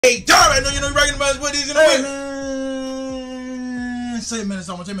Hey, darn, I know you know you're rocking about what these in the way. 6 minutes,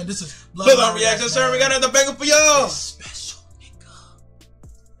 almost 10 minutes. This is Bloodline reaction, sir. We got another banger for y'all. It's special, nigga.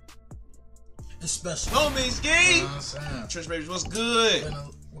 It's special. Homie, Ski. Trish Babies, what's good? Been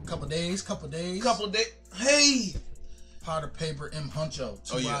a couple days. Hey. Potter, Payper, Huncho.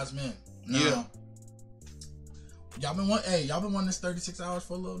 Two wise men. Now, y'all been wanting this 36 hours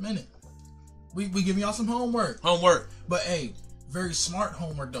for a little minute. We giving y'all some homework. But hey, very smart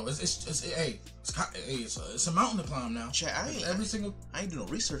homework though. It's a mountain to climb now. Chat, I ain't do no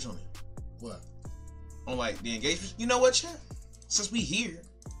research on it. What? On like the engagement. You know what, chat? Since we here,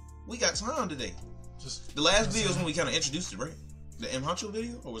 we got time today. Just the last video is when we kind of introduced it, right? The Huncho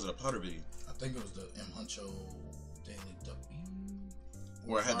video, or was it a Potter video? I think it was the Huncho DAILYDUPPY.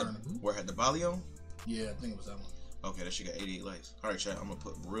 Where I had the volley on? Yeah, I think it was that one. Okay, that shit got 88 likes. Alright, chat, I'm gonna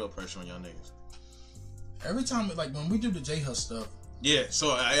put real pressure on y'all niggas. Every time, like when we do the J-Hus stuff. Yeah,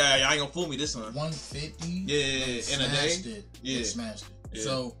 so I ain't gonna fool me this time. 150. Yeah, in a day. It smashed it. Yeah.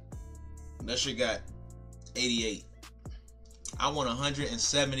 So that shit got 88. I want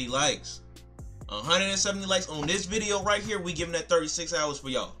 170 likes. 170 likes on this video right here. We giving that 36 hours for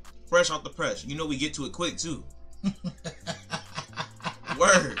y'all. Fresh off the press. You know we get to it quick too.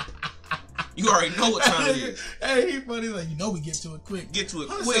 Word. You already know what time it is. Hey, he funny, like, you know we get to it quick. Get to it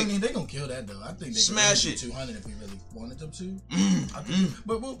quick. I mean, they gonna kill that though. I think they smash could it. 200 if we really wanted them to.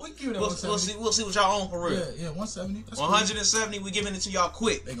 But we'll give it that 170. We'll see what y'all on for real. Yeah, 170. That's 170. Cool. We giving it to y'all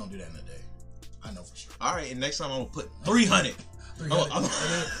quick. They gonna do that in a day. I know for sure. All right, and next time I'm gonna put 300.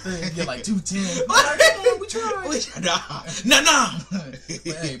 300. Get like 210. Like, we tried. Nah.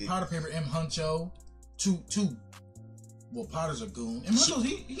 But hey, Potter, Payper, Huncho, two. Well, Potter's a goon. And Huncho,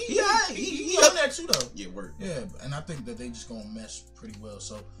 he on that too though. Yeah, word. Yeah, and I think that they just gonna mesh pretty well.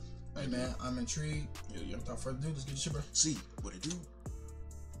 So, hey man, I'm intrigued. Yeah. Without further ado, let's get the shit, bro. See what it do.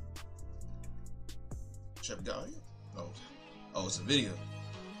 Check it out. Oh, it's a video.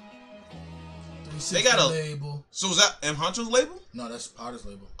 They got a label. So is that Huncho's label? No, that's Potter's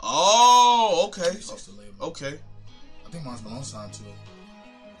label. Oh, okay. Label. Okay. I think Mars Malone signed to it.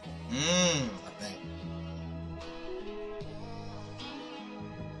 I think.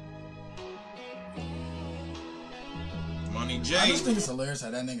 Money J. I just think it's hilarious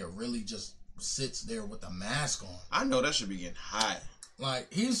how that nigga really just sits there with a mask on. I know that should be getting hot.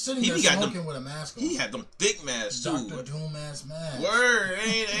 Like, he's sitting there smoking with a mask on. He had them thick masks too. Dr. Doom ass mask. Word,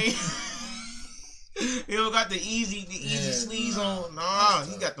 ain't. He don't got the easy sleeves on. Nah,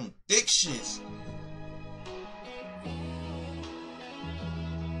 he got them thick shits.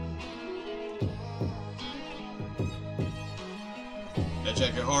 That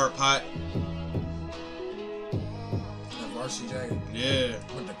jacket hard, pot. That varsity jacket. Yeah.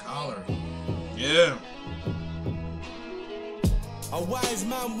 With the collar. Yeah. A wise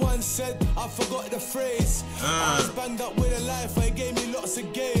man once said, I forgot the phrase. I was banged up with a life, it gave me lots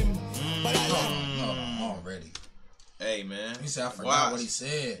of game. But already. Hey man. He said I forgot what he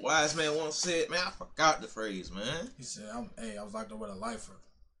said. Wise man once said, man, I forgot the phrase, man. He said, I was locked up with a lifer.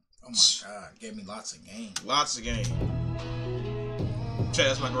 Oh my God, gave me lots of game. Lots of game. Chat,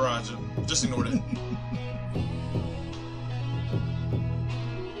 that's my garage. Just ignore that.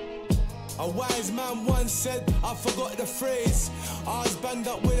 A wise man once said, I forgot the phrase. I was banged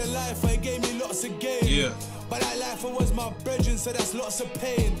up with a life, it gave me lots of game. Yeah. But that life was my brethren, so that's lots of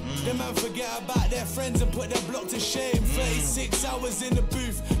pain. The man forget about their friends and put their block to shame. 36 hours in the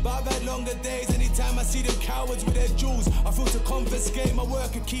booth, but I've had longer days. Anytime I see them cowards with their jewels, I feel to confiscate. My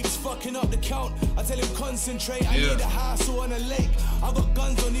worker keeps fucking up the count. I tell him concentrate, I need a house or on a lake. I got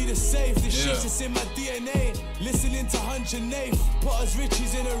guns, don't need a safe. This shit's just in my DNA. Listening to Huncho Nath, put us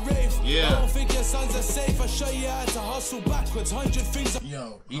riches in a rave. I don't think your sons are safe. I show you how to hustle backwards. 100 things.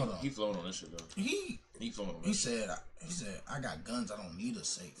 Yo, hold on. He flown on this shit though. He said, I got guns, I don't need a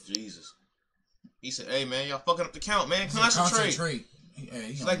safe. Jesus. He said, hey man, y'all fucking up the count, man. Concentrate.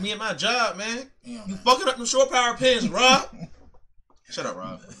 It's like me and my job, man. You fucking up them short power pins, Rob. Shut up,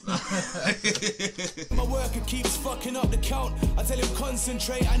 Rob. My worker keeps fucking up the count. I tell him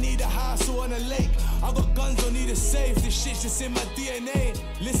concentrate, I need a house or on a lake. I got guns, don't need a safe. This shit's just in my DNA.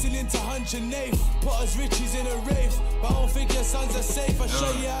 Listening to Huncho Nath, put us riches in a rave. But I don't think your sons are safe. I show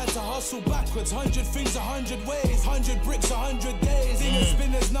you how to hustle backwards. 100 things, 100 ways. 100 bricks, 100 days. In a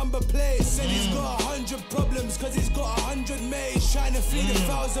spinner's number plates. Said he's got 100 problems, cause he's got 100 maids. Trying to feed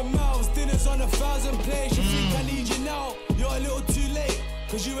 1,000 mouths. Dinner's on 1,000 plates. You think I need you now? You're a little too late.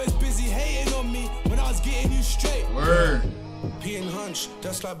 Cause you was busy hating on me when I was getting you straight. Word. P and Hunch,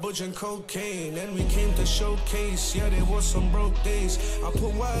 that's like Budge and cocaine. Then we came to showcase, yeah, there was some broke days. I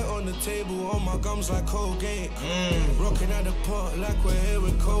put white on the table, on my gums like Colgate. Rocking at the pot like we're here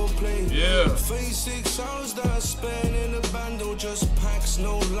with Coldplay. Yeah. 36 hours that I spent in a bando, just packs,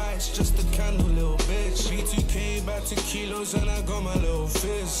 no lights, just a candle, little bitch. B2K back to kilos and I got my little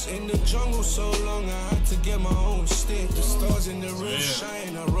fist. In the jungle so long, I had to get my own stick. The stars in the roof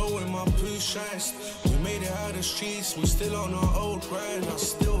shine, I roll with my push ice. We made it out the streets, we still on our old grind. I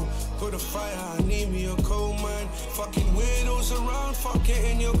still got a fire, I need me a coal mine. Fucking weirdos around, fuck it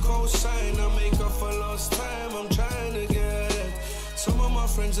in your cosign. I make up for lost time, I'm trying to get it. Some of my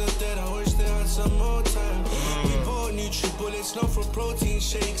friends are dead, I wish they had some more time. We bought Nutribullets, not for protein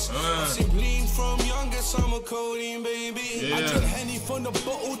shakes. I'm simply from youngest, I'm a codeine baby. I drink Henny from the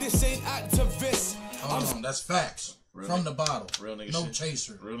bottle, this ain't activist. That's facts. Real from the bottle. Real nigga no shit.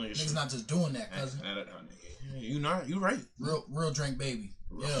 Chaser. Real nigga Niggas shit. not just doing that, cousin. You right. Real drink baby.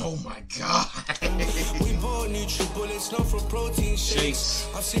 Yeah. Oh my god. We bought Nutribullets, not for protein shakes.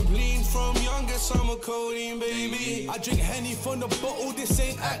 I simply from youngest, I'm a codeine baby. I drink Henny from the bottle, this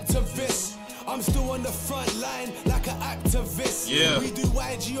ain't activist. I'm still on the front line like an activist. Yeah. We do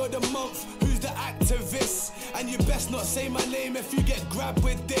YG of the month, who's the activist? And you best not say my name if you get grabbed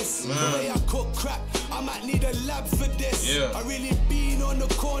with this. The way I cook crack, I might need a lab for this. Yeah. I really been on the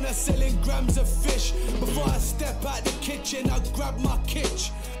corner selling grams of fish. Before I step out the kitchen, I grab my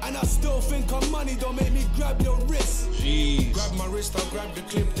kitch. And I still think on money, don't make me grab your wrist. Jeez. Grab my wrist, I'll grab the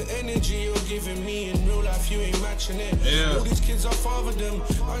clip. The energy you're giving me in real life, you ain't matching it. Yeah. All these kids, I father them.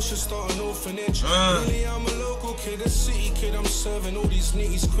 I should start an orphanage. Really, I'm a local kid, a city kid. I'm serving all these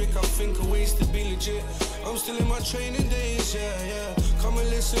nitties quick. I think of ways to be legit. I'm still in my training days, yeah. Come and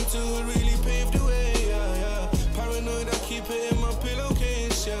listen to it, really paved the way, yeah. Paranoid, I keep it in my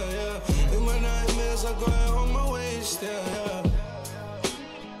pillowcase, yeah. In my nightmares, I got it on my waist, yeah.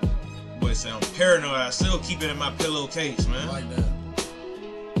 Boy, sound paranoid. I still keep it in my pillowcase, man. Like that.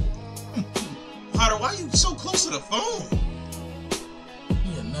 Potter, why you so close to the phone?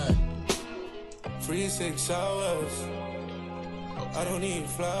 He a nut. 6 hours. Okay. I don't need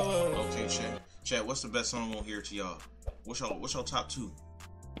flowers. Okay, chat. What's the best song on here to y'all? What's y'all top 2?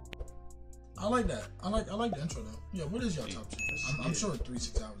 I like that. I like the intro though. Yeah, what is y'all top 2? I'm sure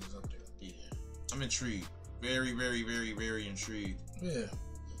 6 hours is up there. Yeah, I'm intrigued. Very, very, very, very intrigued. Yeah.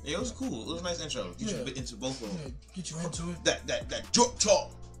 Yeah, it was cool. It was a nice intro. Get you into both of them. Yeah, get you into it. That drip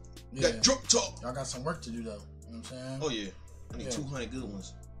talk. Yeah. That drip talk. Y'all got some work to do though. You know what I'm saying? Oh yeah. I need 200 good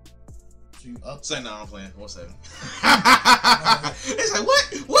ones. So you up? Say no, I'm playing. 170. It's like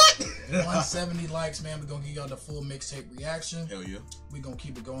what? 170 likes, man. We're gonna give y'all the full mixtape reaction. Hell yeah. We're gonna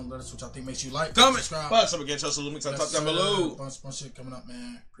keep it going. Let us know what y'all think. Make sure you like, comment, subscribe. Plus, I'm against y'all. So mix talk down below. Bunch shit coming up,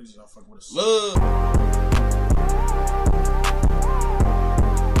 man. Appreciate y'all fucking with us. Love.